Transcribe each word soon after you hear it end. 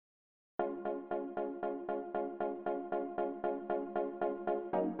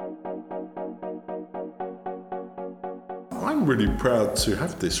I'm really proud to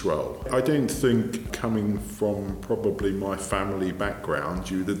have this role. I don't think, coming from probably my family background,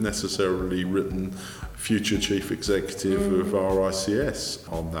 you would have necessarily written future chief executive of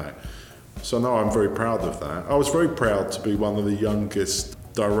RICS on that. So no, I'm very proud of that. I was very proud to be one of the youngest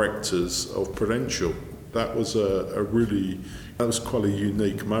directors of Prudential. That was that was quite a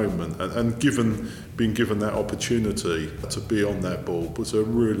unique moment, and being given that opportunity to be on that board was a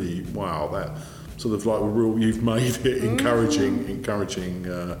really, that sort of like a real, you've made it encouraging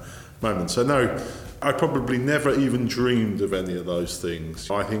moment. So no, I probably never even dreamed of any of those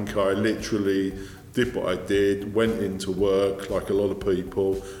things. I think I literally did what I did, went into work like a lot of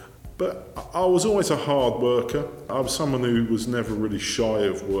people, but I was always a hard worker. I was someone who was never really shy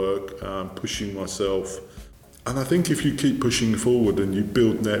of work, pushing myself. And I think if you keep pushing forward and you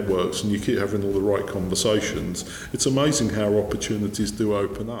build networks and you keep having all the right conversations, it's amazing how opportunities do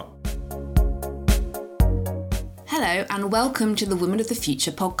open up. Hello and welcome to the Women of the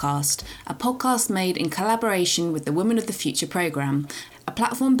Future podcast, a podcast made in collaboration with the Women of the Future programme, a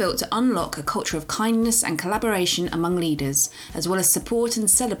platform built to unlock a culture of kindness and collaboration among leaders, as well as support and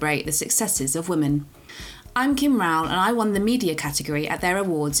celebrate the successes of women. I'm Kim Rowell and I won the media category at their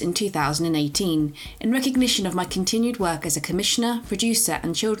awards in 2018 in recognition of my continued work as a commissioner, producer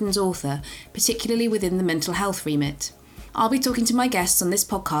and children's author, particularly within the mental health remit. I'll be talking to my guests on this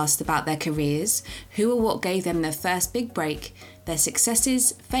podcast about their careers, who or what gave them their first big break, their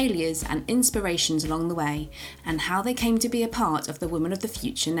successes, failures and inspirations along the way, and how they came to be a part of the Women of the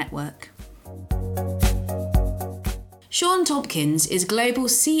Future network. Sean Tompkins is Global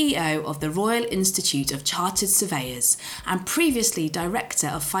CEO of the Royal Institute of Chartered Surveyors and previously Director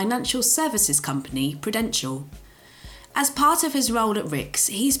of financial services company Prudential. As part of his role at RICS,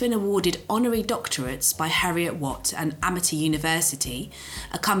 he's been awarded honorary doctorates by Heriot-Watt and Amity University,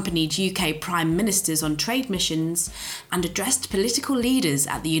 accompanied UK Prime Ministers on trade missions, and addressed political leaders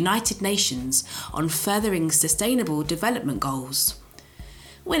at the United Nations on furthering sustainable development goals.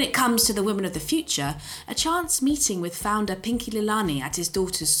 When it comes to the Women of the Future, a chance meeting with founder Pinky Lilani at his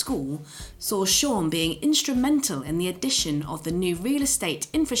daughter's school saw Sean being instrumental in the addition of the new real estate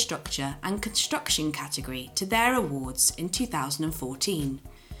infrastructure and construction category to their awards in 2014.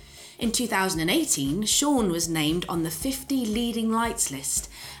 In 2018, Sean was named on the 50 Leading Lights list,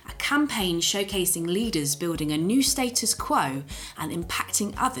 a campaign showcasing leaders building a new status quo and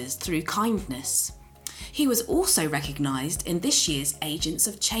impacting others through kindness. He was also recognised in this year's Agents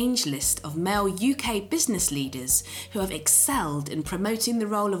of Change list of male UK business leaders who have excelled in promoting the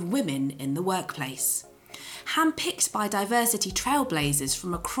role of women in the workplace. Handpicked by diversity trailblazers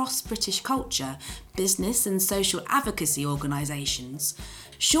from across British culture, business and social advocacy organisations,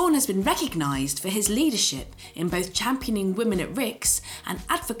 Sean has been recognised for his leadership in both championing women at RICS and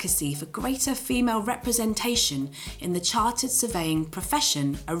advocacy for greater female representation in the chartered surveying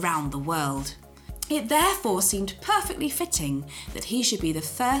profession around the world. It therefore seemed perfectly fitting that he should be the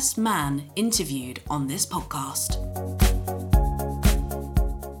first man interviewed on this podcast.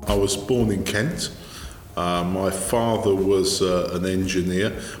 I was born in Kent. My father was an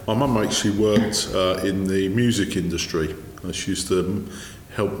engineer. My mum actually worked in the music industry. She used to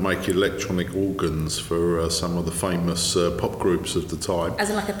help make electronic organs for some of the famous pop groups of the time. As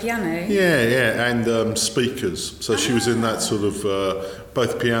in like a piano? Yeah, and speakers. So she was in that sort of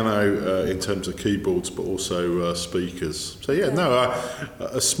both piano in terms of keyboards, but also speakers. So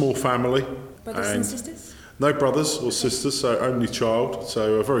a small family. Brothers and sisters? No brothers or sisters, so only child,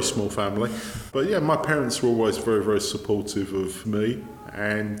 so a very small family. But yeah, my parents were always very, very supportive of me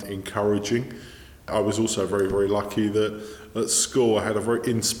and encouraging. I was also very, very lucky that at school I had a very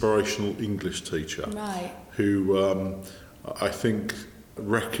inspirational English teacher who I think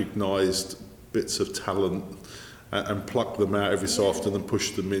recognised bits of talent and plucked them out every so often and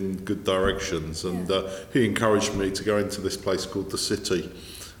pushed them in good directions. And he encouraged me to go into this place called The City.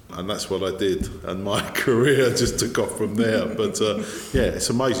 And that's what I did. And my career just took off from there. But it's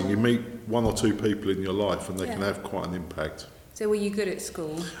amazing. You meet one or two people in your life and they can have quite an impact. So were you good at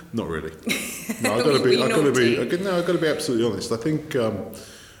school? Not really. No, I've got to be absolutely honest. I think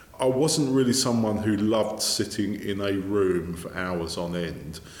I wasn't really someone who loved sitting in a room for hours on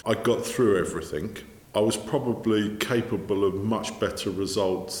end. I got through everything. I was probably capable of much better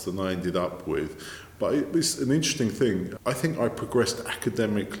results than I ended up with. But it was an interesting thing. I think I progressed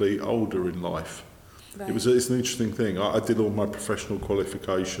academically older in life. Right. It's an interesting thing. I did all my professional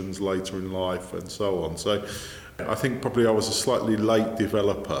qualifications later in life and so on. So I think probably I was a slightly late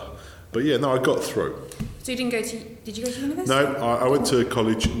developer. But I got through. So did you go to university? No, I went to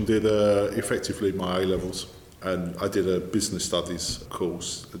college and did effectively my A-levels. And I did a business studies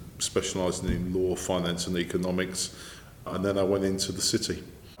course specialising in law, finance and economics. and then I went into the city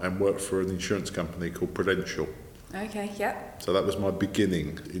and worked for an insurance company called Prudential. Okay, yep. So that was my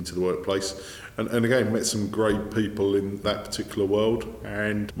beginning into the workplace. And again, met some great people in that particular world.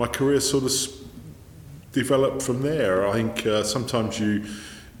 And my career sort of developed from there. I think sometimes you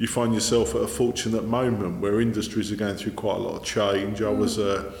find yourself at a fortunate moment where industries are going through quite a lot of change. I was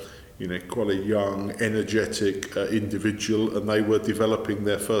quite a young, energetic individual, and they were developing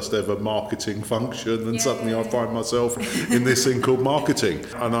their first ever marketing function, and suddenly I find myself in this thing called marketing,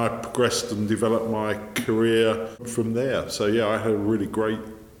 and I progressed and developed my career from there. So I had a really great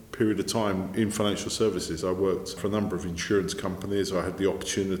period of time in financial services. I worked for a number of insurance companies. I had the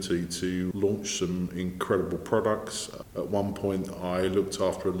opportunity to launch some incredible products. At one point I looked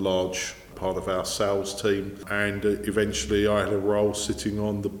after a large part of our sales team, and eventually I had a role sitting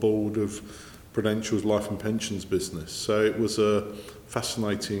on the board of Prudential's life and pensions business. So it was a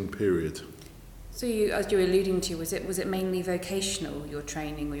fascinating period. So as you were alluding to, was it mainly vocational, your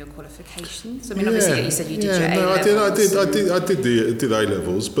training or your qualifications? I mean, obviously you said you did your A-levels. I did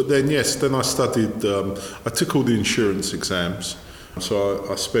A-levels, but then I studied, I took all the insurance exams. So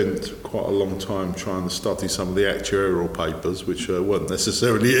I spent quite a long time trying to study some of the actuarial papers, which weren't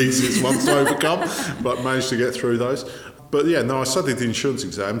necessarily easiest ones to overcome, but managed to get through those. But I studied the insurance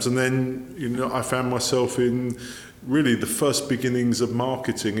exams, and then I found myself in really the first beginnings of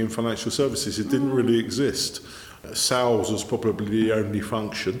marketing in financial services. It didn't really exist. Sales was probably the only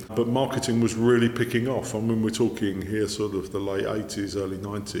function, but marketing was really picking off. I mean, we're talking here sort of the late 80s, early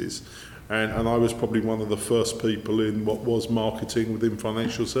 90s. And I was probably one of the first people in what was marketing within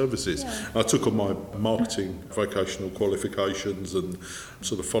financial services. Yeah. I took on my marketing vocational qualifications and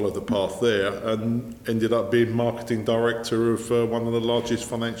sort of followed the path there, and ended up being marketing director of one of the largest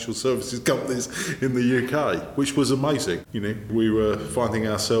financial services companies in the UK, which was amazing. We were finding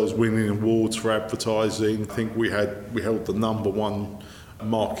ourselves winning awards for advertising. I think we held the number one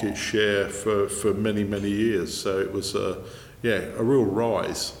market share for many, many years. So it was a real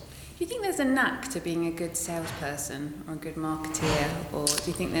rise. Do you think there's a knack to being a good salesperson or a good marketeer, or do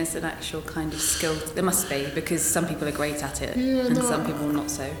you think there's an actual kind of skill? There must be, because some people are great at it some people not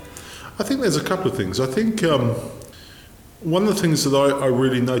so. I think there's a couple of things. I think one of the things that I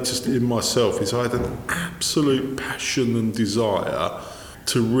really noticed in myself is I had an absolute passion and desire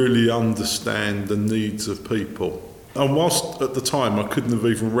to really understand the needs of people. And whilst at the time I couldn't have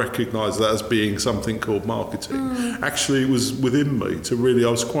even recognised that as being something called marketing, actually it was within me to really, I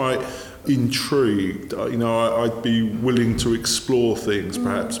was quite intrigued. I'd be willing to explore things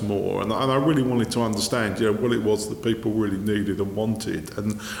perhaps more, and I really wanted to understand what it was that people really needed and wanted.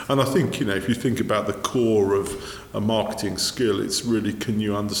 And I think if you think about the core of a marketing skill, it's really, can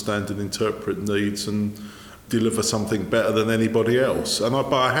you understand and interpret needs and deliver something better than anybody else?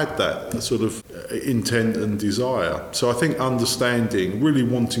 But I had that sort of intent and desire. So I think understanding, really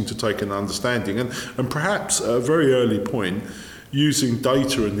wanting to take an understanding, and perhaps at a very early point using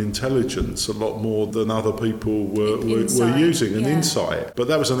data and intelligence a lot more than other people were using, and insight. But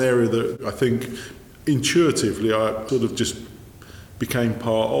that was an area that I think intuitively I sort of just became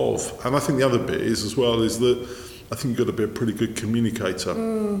part of. And I think the other bit is that I think you've got to be a pretty good communicator,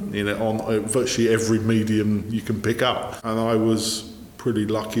 on virtually every medium you can pick up. And I was pretty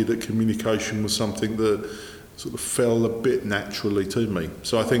lucky that communication was something that sort of fell a bit naturally to me.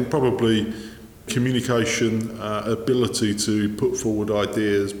 So I think probably communication, ability to put forward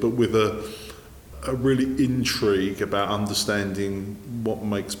ideas, but with a really intrigue about understanding what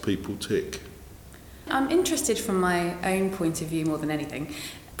makes people tick. I'm interested from my own point of view more than anything.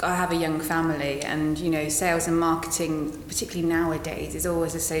 I have a young family, and sales and marketing, particularly nowadays, is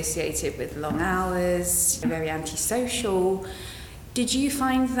always associated with long hours, very antisocial. Did you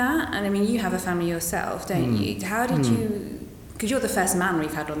find that? And I mean, you have a family yourself, don't you? How did you? Because you're the first man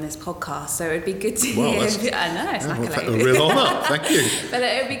we've had on this podcast, so it'd be good to hear. I know, it's like a real honour. Thank you. But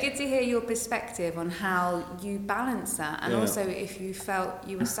it'd be good to hear your perspective on how you balance that, and also if you felt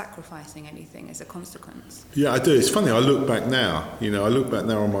you were sacrificing anything as a consequence. Yeah, I do. It's funny. I look back now.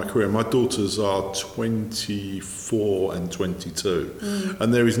 On my career. My daughters are 24 and 22,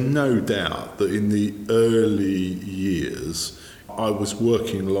 and there is no doubt that in the early years I was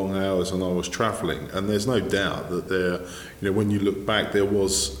working long hours and I was travelling, and there's no doubt that there, when you look back, there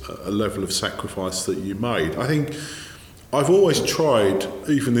was a level of sacrifice that you made. I think I've always tried,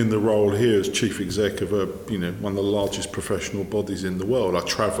 even in the role here as chief exec of one of the largest professional bodies in the world. I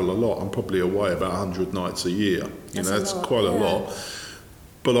travel a lot. I'm probably away about 100 nights a year. That's quite a lot.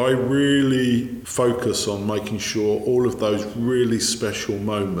 But I really focus on making sure all of those really special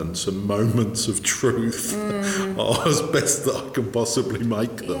moments and moments of truth are as best that I can possibly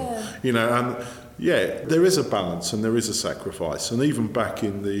make them. And Yeah, there is a balance and there is a sacrifice. And even back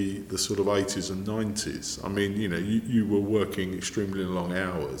in the sort of 80s and 90s, I mean, you were working extremely long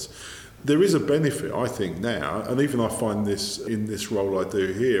hours. There is a benefit, I think, now, and even I find this in this role I do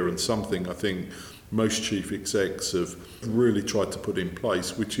here, and something I think most chief execs have really tried to put in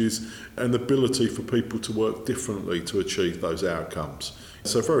place, which is an ability for people to work differently to achieve those outcomes.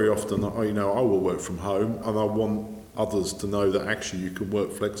 So very often, I will work from home, and I want others to know that actually you can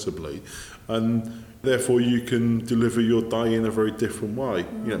work flexibly, and therefore you can deliver your day in a very different way.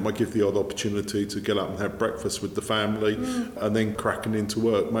 It might give the odd opportunity to get up and have breakfast with the family, and then cracking into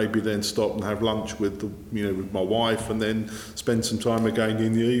work, maybe then stop and have lunch with with my wife, and then spend some time again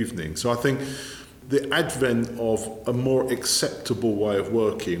in the evening. So I think the advent of a more acceptable way of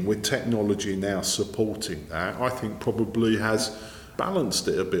working, with technology now supporting that, I think probably has balanced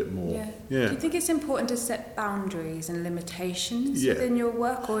it a bit more. Yeah. Do you think it's important to set boundaries and limitations within your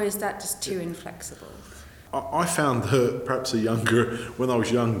work, or is that just too inflexible? I found that perhaps when I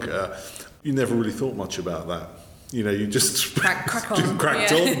was younger, you never really thought much about that. You just cracked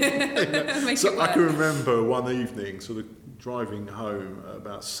on. So I can remember one evening sort of driving home at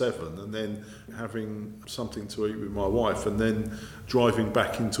about 7 and then having something to eat with my wife, and then driving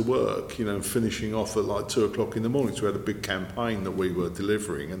back into work, and finishing off at like 2 o'clock in the morning. So we had a big campaign that we were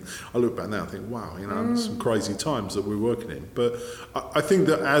delivering, and I look back now and think, wow, some crazy times that we're working in. But I think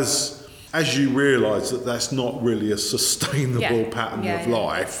that as you realise that that's not really a sustainable pattern of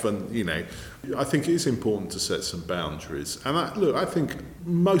life, and I think it is important to set some boundaries. And I think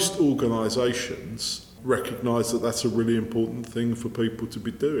most organisations recognise that that's a really important thing for people to be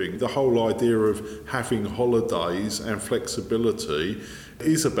doing. The whole idea of having holidays and flexibility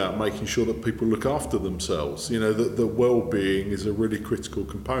is about making sure that people look after themselves. That the well-being is a really critical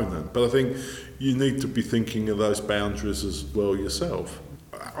component. But I think you need to be thinking of those boundaries as well yourself.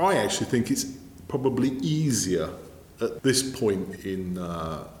 I actually think it's probably easier at this point in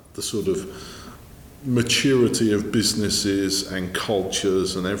the sort of maturity of businesses and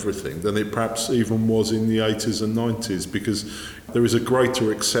cultures and everything than it perhaps even was in the 80s and 90s, because there is a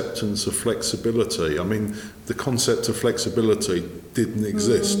greater acceptance of flexibility. I mean, the concept of flexibility didn't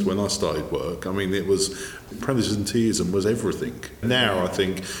exist when I started work. I mean, it was presenteeism was everything. Now I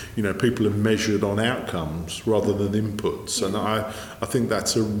think people are measured on outcomes rather than inputs, and I think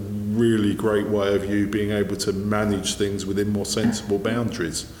that's a really great way of you being able to manage things within more sensible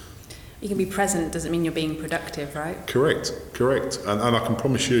boundaries. You can be present doesn't mean you're being productive, right? Correct. And I can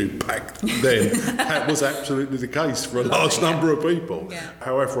promise you, back then, that was absolutely the case for a large number of people. Yeah.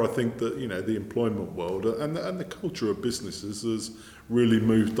 However, I think that, the employment world and the culture of businesses has really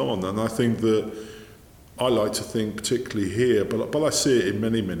moved on. And I think that I like to think, particularly here, but I see it in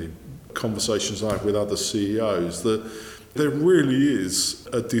many, many conversations I have with other CEOs, that there really is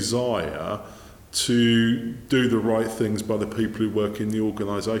a desire to do the right things by the people who work in the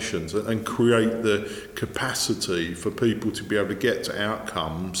organisations and create the capacity for people to be able to get to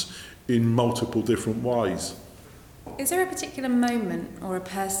outcomes in multiple different ways. Is there a particular moment or a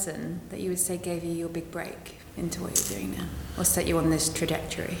person that you would say gave you your big break into what you're doing now, or set you on this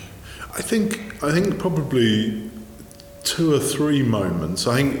trajectory? I think probably 2 or 3 moments.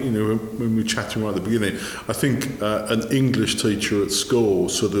 I think, when we were chatting right at the beginning, I think an English teacher at school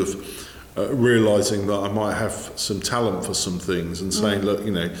sort of realising that I might have some talent for some things and saying, look,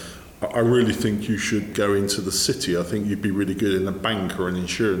 I really think you should go into the city. I think you'd be really good in a bank or an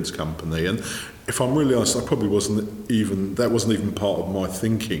insurance company. And if I'm really honest, that wasn't even part of my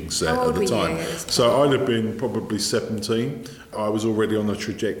thinking set at the time. So I'd have been probably 17. I was already on a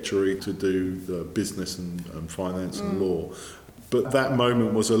trajectory to do the business and finance and law. But that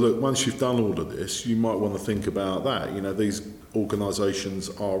moment was once you've done all of this, you might want to think about that. These organisations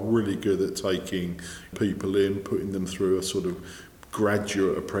are really good at taking people in, putting them through a sort of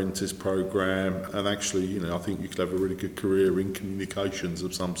graduate apprentice programme, and actually, I think you could have a really good career in communications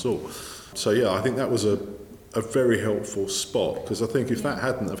of some sort. So I think that was a very helpful spot, because I think if that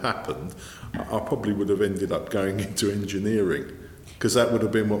hadn't have happened, I probably would have ended up going into engineering, because that would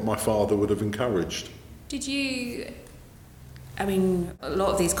have been what my father would have encouraged. A lot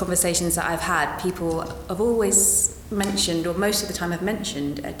of these conversations that I've had, people have always mentioned, or most of the time have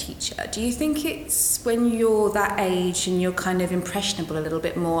mentioned, a teacher. Do you think it's when you're that age and you're kind of impressionable a little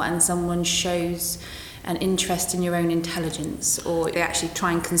bit more, and someone shows an interest in your own intelligence, or they actually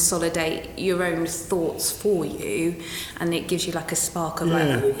try and consolidate your own thoughts for you, and it gives you like a spark of I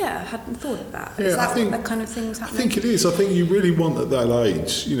hadn't thought of that. Is that that kind of thing's happening? I think it is. I think you really want at that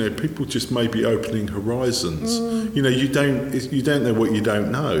age, people just may be opening horizons. You don't know what you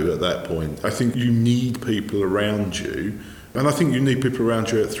don't know at that point. I think you need people around you. And I think you need people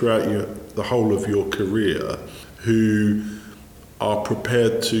around you throughout your the whole of your career who are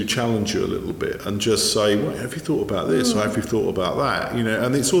prepared to challenge you a little bit and just say, well, have you thought about this or have you thought about that?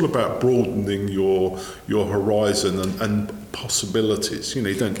 And it's all about broadening your horizon and possibilities. You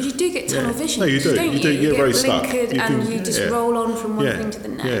don't, because you do get tunnel vision. No, you do. Don't you do. You get very stuck. You just roll on from one thing to the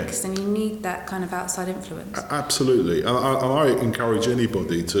next, and you need that kind of outside influence. Absolutely, and I encourage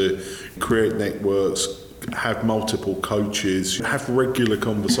anybody to create networks, have multiple coaches, have regular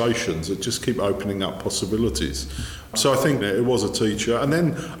conversations that just keep opening up possibilities. So I think it was a teacher. And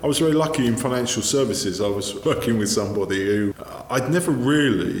then I was very lucky in financial services. I was working with somebody who I'd never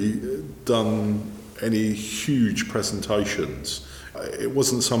really done any huge presentations. It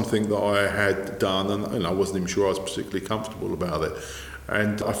wasn't something that I had done, and I wasn't even sure I was particularly comfortable about it.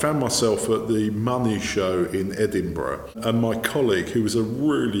 And I found myself at the Money Show in Edinburgh, and my colleague, who was a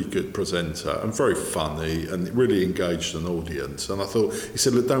really good presenter and very funny and really engaged an audience, and he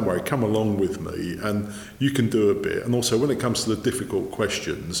said, look, don't worry, come along with me and you can do a bit. And also when it comes to the difficult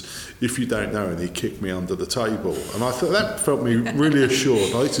questions, if you don't know any, kick me under the table. And I thought that felt me really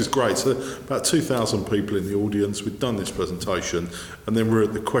assured. This is great. So about 2,000 people in the audience, we'd done this presentation, and then we're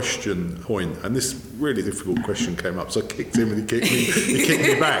at the question point, and this really difficult question came up. So I kicked him and he kicked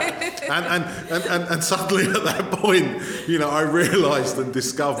me back. And suddenly at that point, I realised and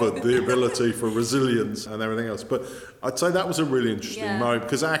discovered the ability for resilience and everything else. But I'd say that was a really interesting moment,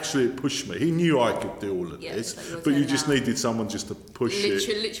 because actually it pushed me. He knew I could do all of this, but you just needed someone just to push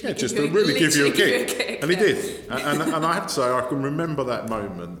literally just to really give you a kick. And he did. And I have to say, I can remember that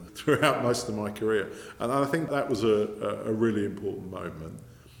moment throughout most of my career. And I think that was a really important moment.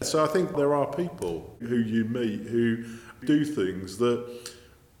 So I think there are people who you meet who do things that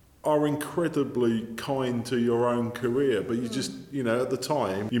are incredibly kind to your own career, but you just, at the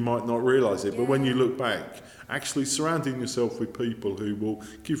time, you might not realise it. But when you look back, actually surrounding yourself with people who will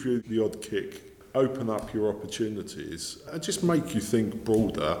give you the odd kick, open up your opportunities, and just make you think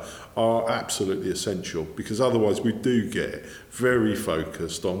broader are absolutely essential, because otherwise we do get very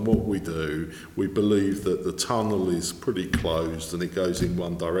focused on what we do. We believe that the tunnel is pretty closed and it goes in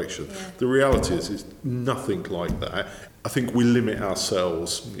one direction. The reality is it's nothing like that. I think we limit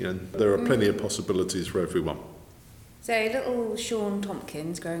ourselves. There are plenty of possibilities for everyone. So little Sean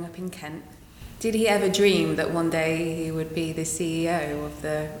Tompkins, growing up in Kent, did he ever dream that one day he would be the CEO of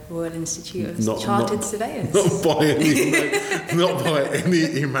the Royal Institute of Chartered Surveyors? Not by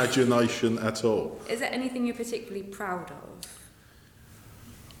any imagination at all. Is there anything you're particularly proud of?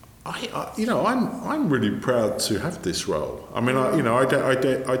 I'm really proud to have this role. I mean,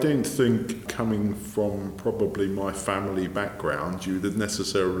 I don't think, coming from probably my family background, you would have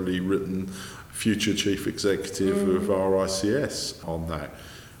necessarily written future chief executive of RICS on that.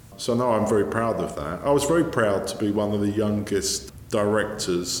 So no, I'm very proud of that. I was very proud to be one of the youngest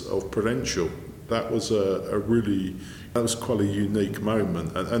directors of Prudential. That was that was quite a unique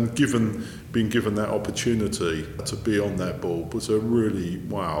moment, and being given that opportunity to be on that board was a really,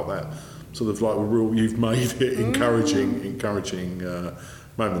 that sort of like a real, you've made it encouraging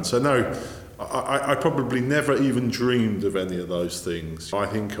moment. So no, I probably never even dreamed of any of those things. I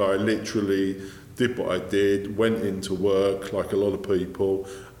think I literally did what I did, went into work like a lot of people.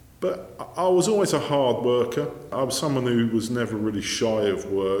 But I was always a hard worker. I was someone who was never really shy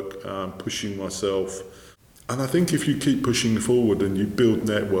of work, pushing myself. And I think if you keep pushing forward and you build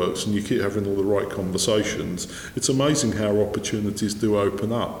networks and you keep having all the right conversations, it's amazing how opportunities do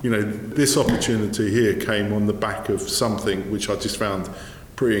open up. This opportunity here came on the back of something which I just found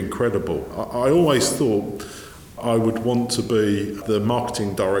pretty incredible. I always thought I would want to be the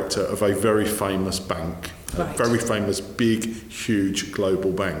marketing director of a very famous bank. Right. A very famous, big, huge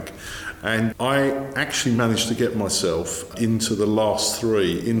global bank. And I actually managed to get myself into the last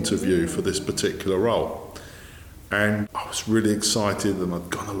 3 interview for this particular role. And I was really excited, and I'd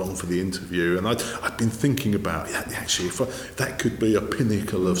gone along for the interview, and I'd been thinking about, actually, if that could be a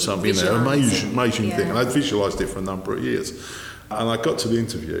pinnacle of something, amazing thing. And I'd visualised it for a number of years. And I got to the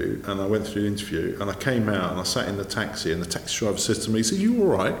interview, and I went through the interview, and I came out, and I sat in the taxi, and the taxi driver said to me, he said, "You all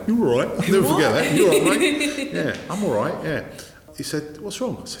right? You all right?" I'll never forget that. "You all right, mate?" "Yeah, I'm all right, yeah." He said, "What's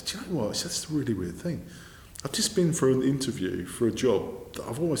wrong?" I said, "Do you know what?" He said, "It's a really weird thing. I've just been for an interview for a job that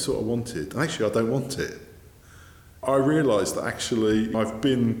I've always thought I wanted, and actually I don't want it." I realised that actually I've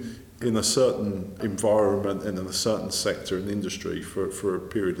been in a certain environment and in a certain sector and industry for a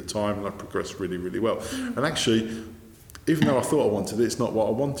period of time, and I've progressed really, really well. And actually, even though I thought I wanted it, it's not what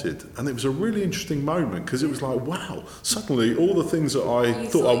I wanted. And it was a really interesting moment because it was like, wow, suddenly all the things that I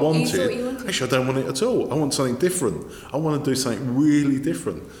thought I wanted, actually I don't want it at all. I want something different. I want to do something really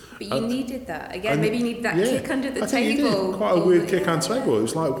different. But you needed that. Again, maybe you need that kick under the I think table. You did. Quite a weird kick under the table. It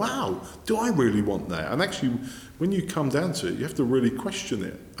was like, wow, do I really want that? And actually, when you come down to it, you have to really question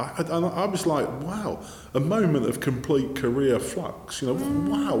it. I was like, wow, a moment of complete career flux.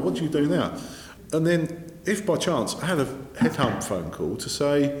 Wow, what do you do now? And then, if by chance I had a headhunt phone call to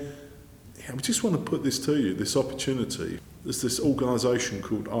say, we just want to put this to you, this opportunity. There's this organisation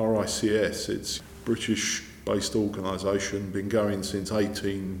called RICS. It's a British-based organisation, been going since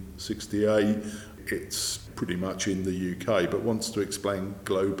 1868. It's pretty much in the UK, but wants to expand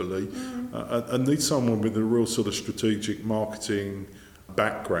globally and needs someone with a real sort of strategic marketing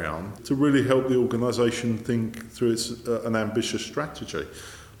background to really help the organisation think through an ambitious strategy.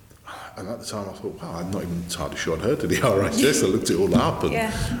 And at the time I thought, wow, I'm not even entirely sure I'd heard of the RICS. I looked it all up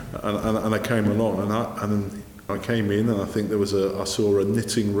and I came along and I came in and I think I saw a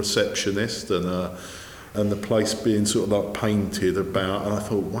knitting receptionist and the place being sort of like painted about, and I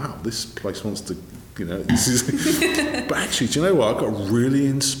thought, wow, this place wants to, this is... But actually, do you know what? I got really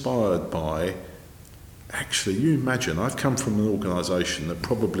inspired by... Actually, you imagine, I've come from an organisation that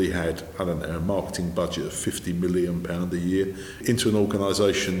probably had, a marketing budget of £50 million a year into an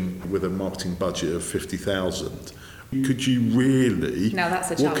organisation with a marketing budget of 50,000. Could you really... Now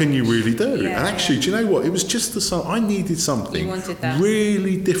that's a challenge. What can you really do? Yeah, and actually, do you know what? It was just I needed something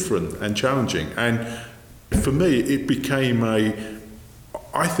really different and challenging. And for me, it became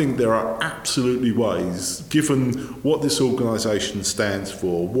I think there are absolutely ways, given what this organisation stands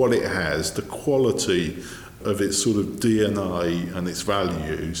for, what it has, the quality of its sort of DNA and its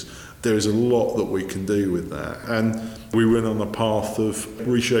values, there is a lot that we can do with that. And we went on a path of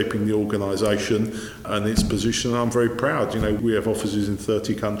reshaping the organisation and its position. I'm very proud. We have offices in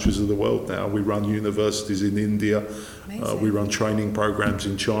 30 countries of the world now. We run universities in India. We run training programs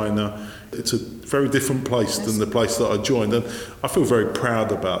in China. It's a very different place than the place that I joined. And I feel very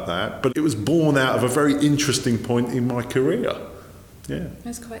proud about that. But it was born out of a very interesting point in my career. Yeah.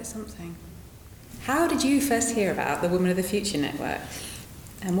 That's quite something. How did you first hear about the Women of the Future Network?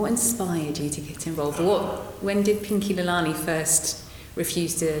 And what inspired you to get involved? When did Pinky Lalani first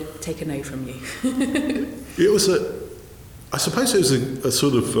refuse to take a no from you? I suppose it was a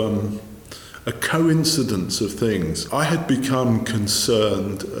sort of a coincidence of things. I had become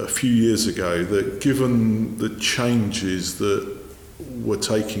concerned a few years ago that given the changes that were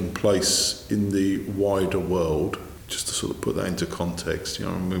taking place in the wider world, just to sort of put that into context,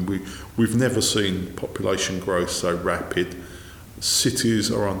 we've never seen population growth so rapid.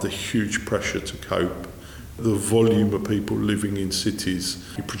 Cities are under huge pressure to cope. The volume of people living in cities,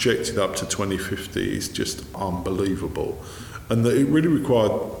 projected up to 2050, is just unbelievable. And that it really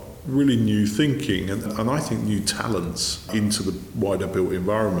required really new thinking and I think new talents into the wider built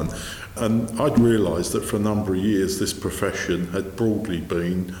environment. And I'd realised that for a number of years this profession had broadly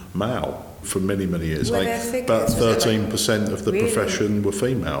been male for many, many years. About 13% of the profession were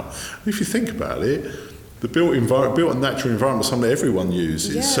female. And if you think about it, the built and natural environment is something everyone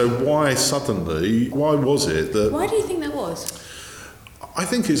uses. Yeah. So why was it that... Why do you think that was? I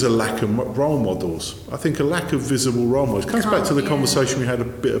think it's a lack of role models. I think a lack of visible role models. It comes back to the conversation we had a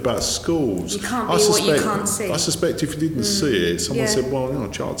bit about schools. You can't be what you can't see. I suspect if you didn't see it, someone said, well,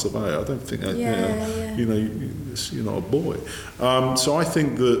 child surveyor, I don't think that, you're not a boy. So I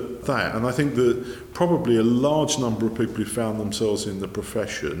think that, and I think that probably a large number of people who found themselves in the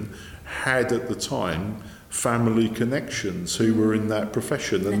profession had at the time family connections who were in that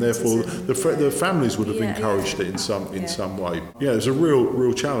profession, and therefore the families would have encouraged it in some way. Yeah, it was a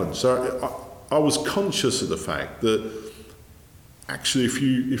real challenge. So I was conscious of the fact that actually, if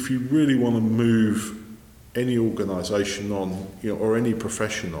you really want to move any organisation on, or any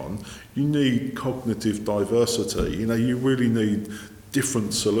profession on, you need cognitive diversity. You really need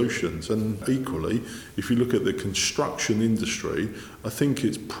different solutions. And equally, if you look at the construction industry, I think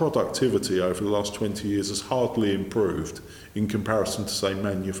its productivity over the last 20 years has hardly improved in comparison to, say,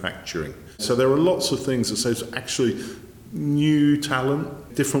 manufacturing. So there are lots of things that says actually new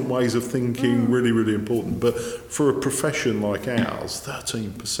talent, different ways of thinking, really, really important. But for a profession like ours,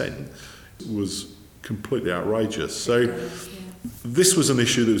 13% was completely outrageous. So this was an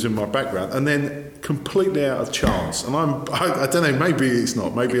issue that was in my background, and then completely out of chance. And I don't know, maybe it's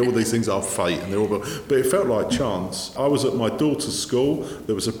not. Maybe all these things are fate, and they're all. But it felt like chance. I was at my daughter's school.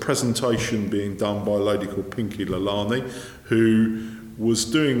 There was a presentation being done by a lady called Pinky Lalani, who was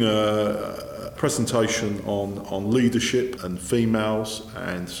doing a presentation on leadership and females,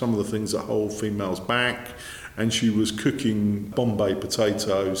 and some of the things that hold females back. and she was cooking Bombay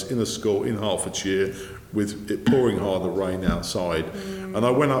potatoes in a school in Hertfordshire with it pouring hard rain outside. And I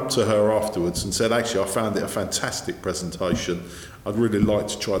went up to her afterwards and said, actually, I found it a fantastic presentation. I'd really like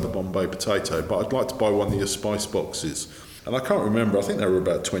to try the Bombay potato, but I'd like to buy one of your spice boxes. And I can't remember, I think they were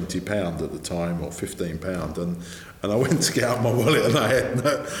about £20 at the time, or £15. And I went to get out my wallet, and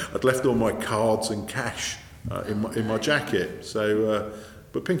I'd left all my cards and cash in my jacket. So,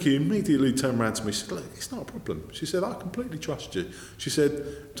 but Pinky immediately turned around to me and said, look, it's not a problem. She said, I completely trust you. She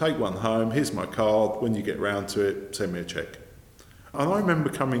said, take one home, here's my card, when you get round to it, send me a cheque. And I remember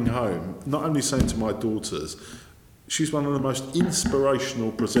coming home, not only saying to my daughters, she's one of the most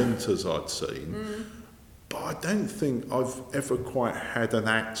inspirational presenters I'd seen, but I don't think I've ever quite had an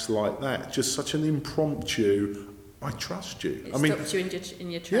act like that. Just such an impromptu, I trust you. It stopped you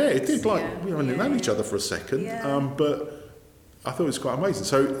in your tracks. Yeah, it did. We only known each other for a second, but I thought it was quite amazing.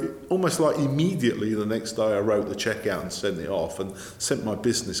 So almost like immediately the next day I wrote the cheque out and sent it off and sent my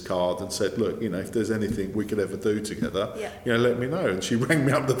business card and said, look, if there's anything we could ever do together, let me know. And she rang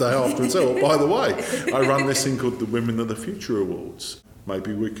me up the day after and said, oh, by the way, I run this thing called the Women of the Future Awards.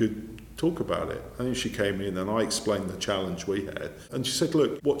 Maybe we could talk about it. And she came in and I explained the challenge we had. And she said,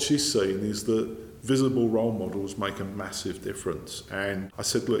 look, what she's seen is that visible role models make a massive difference. And I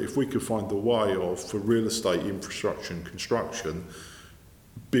said, look, if we could find a way of, for real estate infrastructure and construction,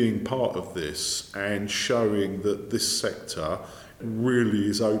 being part of this and showing that this sector really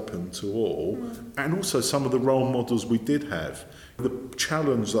is open to all, and also some of the role models we did have. The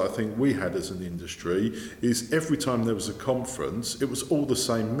challenge that I think we had as an industry is every time there was a conference, it was all the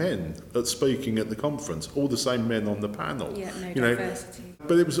same men speaking at the conference, all the same men on the panel. Yeah, no diversity.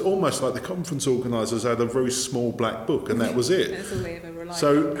 But it was almost like the conference organisers had a very small black book and that was it. That's all they ever relied on.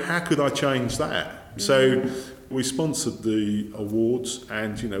 So how could I change that? So we sponsored the awards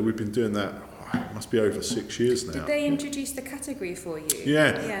and, we've been doing that, it must be over 6 years now. Did they introduce the category for you?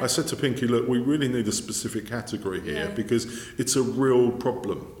 Yeah. I said to Pinky, look, we really need a specific category here because it's a real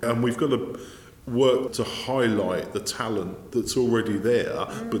problem and we've got to work to highlight the talent that's already there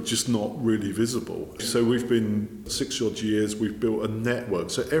but just not really visible. So we've been 6 odd years, we've built a network.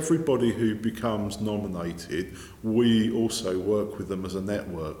 So everybody who becomes nominated, we also work with them as a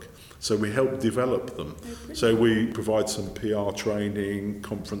network. So we help develop them. So we provide some PR training,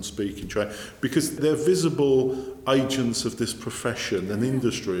 conference speaking training, because they're visible agents of this profession and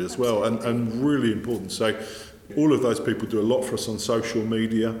industry as well, and really important. So all of those people do a lot for us on social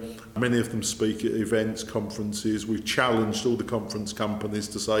media. Many of them speak at events, conferences. We've challenged all the conference companies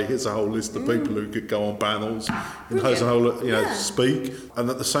to say, here's a whole list of people who could go on panels and here's a whole, speak. And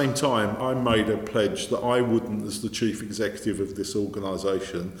at the same time, I made a pledge that I wouldn't, as the chief executive of this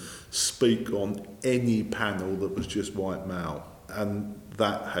organisation, speak on any panel that was just white male. And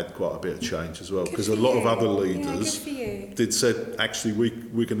that had quite a bit of change as well, because a lot of other leaders said, actually,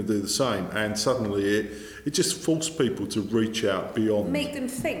 we're going to do the same. And suddenly it just forced people to reach out beyond. Make them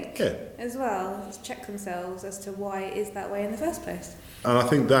think as well, check themselves as to why it is that way in the first place. And I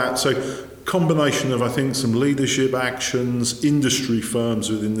think combination of, some leadership actions, industry firms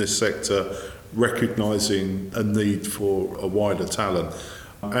within this sector recognising a need for a wider talent,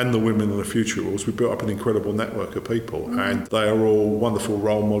 and the Women of the Future Awards, we built up an incredible network of people and they are all wonderful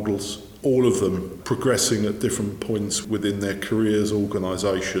role models, all of them progressing at different points within their careers,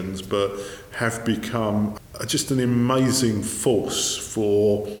 organisations, but have become just an amazing force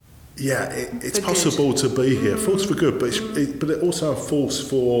for, it's possible to be here, force for good, but it also a force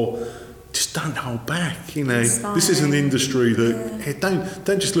for just don't hold back, This is an industry that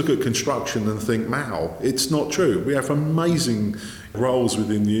don't just look at construction and think, wow, it's not true. We have amazing roles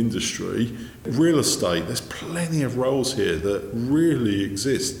within the industry. Real estate, there's plenty of roles here that really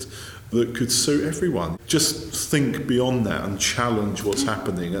exist that could suit everyone. Just think beyond that and challenge what's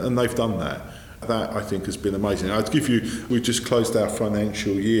happening, and they've done that. That, I think, has been amazing. We've just closed our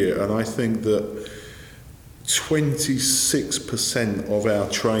financial year, and I think that 26% of our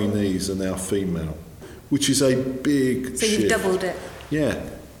trainees are now female, which is a big shift. So you've doubled it? Yeah.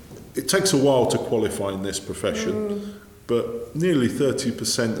 It takes a while to qualify in this profession, but nearly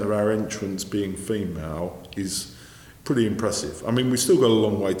 30% of our entrants being female is pretty impressive. We've still got a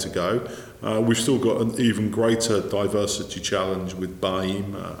long way to go. We've still got an even greater diversity challenge with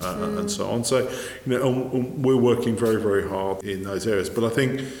BAME and so on. So, we're working very, very hard in those areas. But I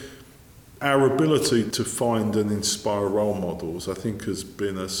think our ability to find and inspire role models, I think, has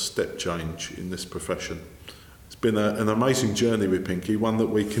been a step change in this profession. It's been an amazing journey with Pinky, one that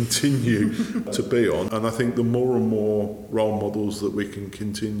we continue to be on. And I think the more and more role models that we can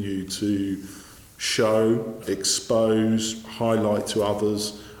continue to show, expose, highlight to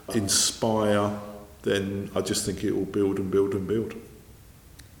others, inspire, then I just think it will build and build and build.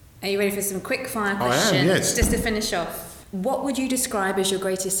 Are you ready for some quick fire I questions? am, yes. Just to finish off, what would you describe as your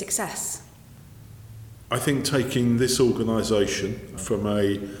greatest success? I think taking this organisation from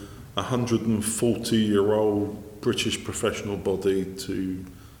a 140-year-old British professional body to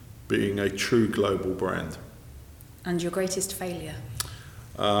being a true global brand. And your greatest failure?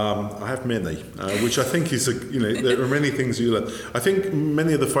 I have many, which I think is, there are many things you learn. I think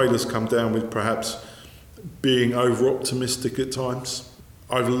many of the failures come down with perhaps being over-optimistic at times.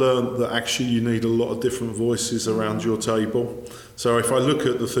 I've learned that actually you need a lot of different voices around your table. So if I look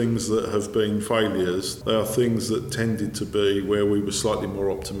at the things that have been failures, they are things that tended to be where we were slightly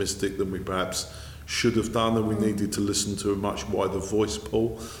more optimistic than we perhaps should have done, and we needed to listen to a much wider voice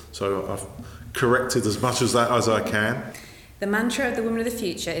pool. So I've corrected as much as that as I can. The mantra of the Women of the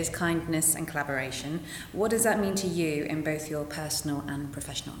Future is kindness and collaboration. What does that mean to you in both your personal and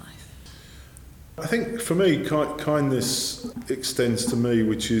professional life? I think for me, kindness extends to me,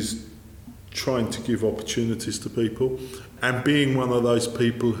 which is trying to give opportunities to people and being one of those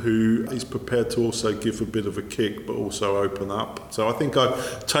people who is prepared to also give a bit of a kick but also open up. So I think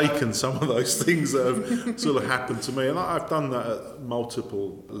I've taken some of those things that have sort of happened to me, and I've done that at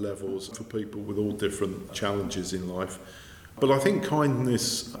multiple levels for people with all different challenges in life. But I think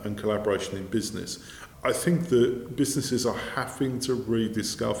kindness and collaboration in business, I think that businesses are having to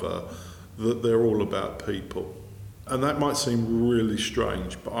rediscover that they're all about people. And that might seem really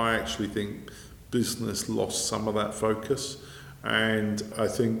strange, but I actually think business lost some of that focus. And I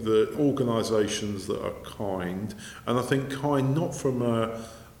think that organisations that are kind, and I think kind not from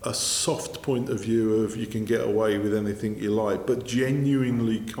a soft point of view of you can get away with anything you like, but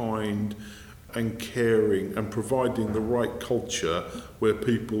genuinely kind and caring and providing the right culture where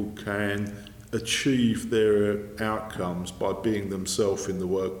people can achieve their outcomes by being themselves in the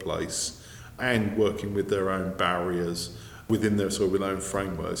workplace and working with their own barriers within their sort of own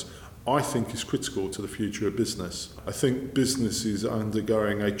frameworks, I think is critical to the future of business. I think business is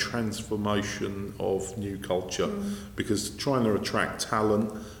undergoing a transformation of new culture because trying to attract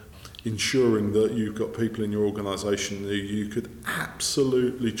talent, ensuring that you've got people in your organisation who you could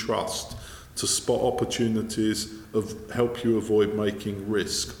absolutely trust to spot opportunities, of help you avoid making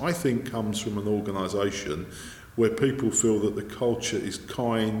risk, I think comes from an organisation where people feel that the culture is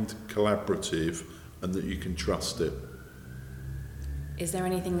kind, collaborative, and that you can trust it. Is there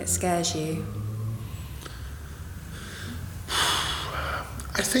anything that scares you?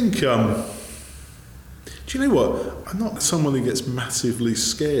 I think, do you know what? I'm not someone who gets massively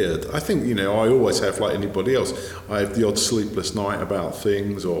scared. I think, I always have, like anybody else, I have the odd sleepless night about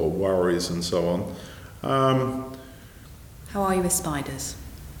things or worries and so on. How are you with spiders?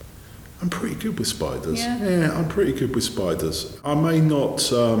 I'm pretty good with spiders. Yeah, I'm pretty good with spiders. I may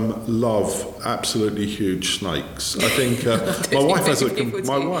not love absolutely huge snakes. I think my wife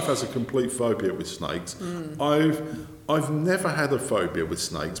has a complete phobia with snakes. I've never had a phobia with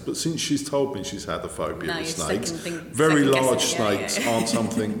snakes, but since she's told me she's had a phobia with snakes, very large snakes aren't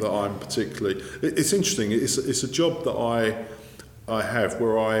something that I'm particularly. It's interesting. It's a job that I have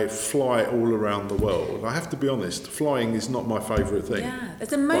where I fly all around the world. I have to be honest, flying is not my favourite thing. Yeah,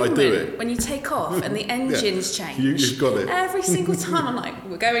 there's a moment when you take off and the engines change. You've got it. Every single time I'm like,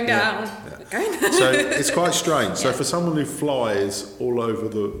 we're going down, we're going down. So it's quite strange. So for someone who flies all over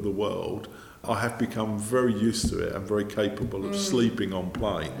the world, I have become very used to it and very capable of sleeping on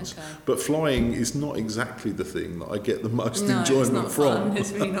planes. Okay. But flying is not exactly the thing that I get the most enjoyment from.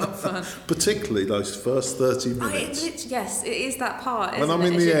 It's really not fun. Particularly those first 30 minutes. Yes, it is that part. When I'm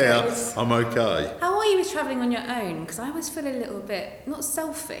in the air, I'm okay. How are you with travelling on your own? Because I always feel a little bit, not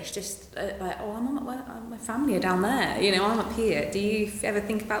selfish, just like, my family are down there. I'm up here. Do you ever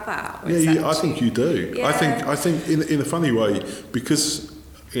think about that? I think you do. Yeah. I think in a funny way, because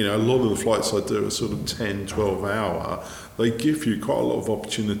a lot of the flights I do are sort of 10, 12 hour, they give you quite a lot of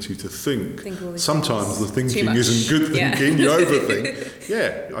opportunity to think. Sometimes the thinking isn't good thinking, you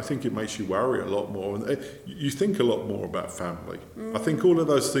overthink. I think it makes you worry a lot more. And you think a lot more about family. I think all of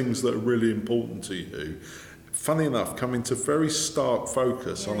those things that are really important to you, funny enough, come into very stark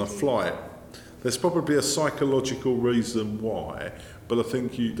focus on a flight. There's probably a psychological reason why, but I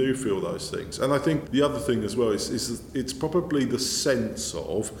think you do feel those things. And I think the other thing as well is it's probably the sense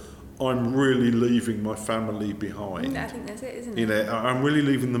of I'm really leaving my family behind. I think that's it, isn't it? I'm really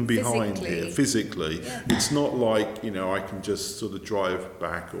leaving them behind physically. Yeah. It's not like, I can just sort of drive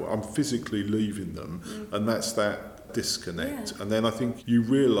back, or I'm physically leaving them, and that's that disconnect. And then I think you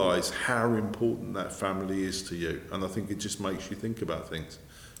realise how important that family is to you, and I think it just makes you think about things.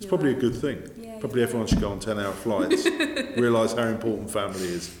 It's probably a good thing. Probably everyone should go on 10-hour flights, realise how important family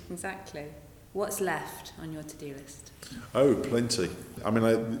is. Exactly. What's left on your to-do list? Oh, plenty. I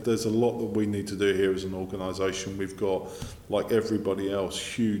mean, there's a lot that we need to do here as an organisation. We've got, like everybody else,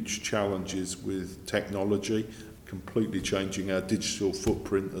 huge challenges with technology, completely changing our digital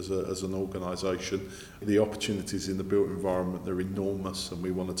footprint as an organisation. The opportunities in the built environment, they're enormous, and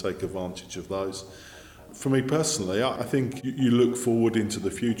we want to take advantage of those. For me personally, I think you look forward into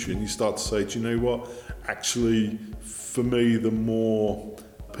the future and you start to say, do you know what? Actually, for me, the more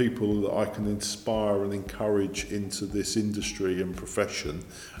people that I can inspire and encourage into this industry and profession,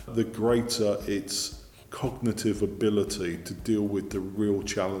 the greater its cognitive ability to deal with the real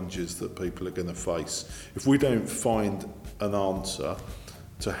challenges that people are going to face. If we don't find an answer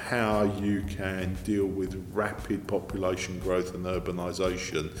to how you can deal with rapid population growth and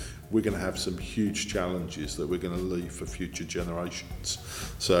urbanisation, we're going to have some huge challenges that we're going to leave for future generations.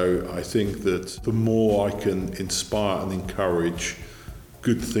 So I think that the more I can inspire and encourage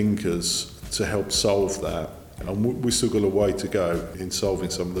good thinkers to help solve that, and we've still got a way to go in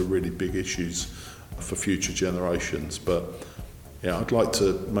solving some of the really big issues for future generations, but yeah, I'd like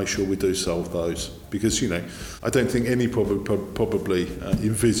to make sure we do solve those, because I don't think any probably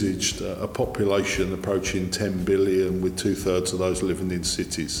envisaged a population approaching 10 billion with 2/3 of those living in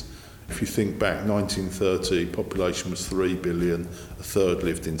cities. If you think back, 1930, population was 3 billion, 1/3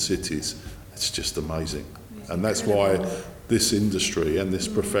 lived in cities. It's just amazing. And that's why this industry and this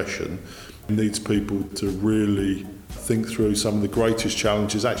profession needs people to really think through some of the greatest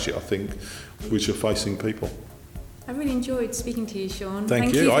challenges, actually, I think, which are facing people. I really enjoyed speaking to you, Sean.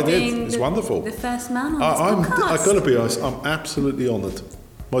 Thank you. I did. It's wonderful. The first man on this podcast. I've got to be honest, I'm absolutely honoured.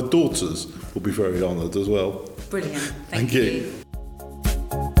 My daughters will be very honoured as well. Brilliant. Thank you.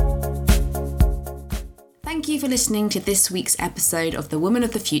 Thank you for listening to this week's episode of the Women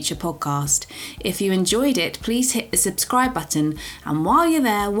of the Future podcast. If you enjoyed it, please hit the subscribe button, and while you're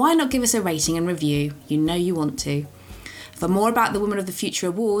there, why not give us a rating and review? You know you want to. For more about the Women of the Future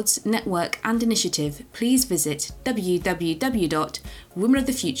Awards, network and initiative, please visit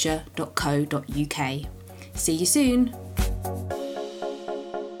www.womenofthefuture.co.uk. See you soon.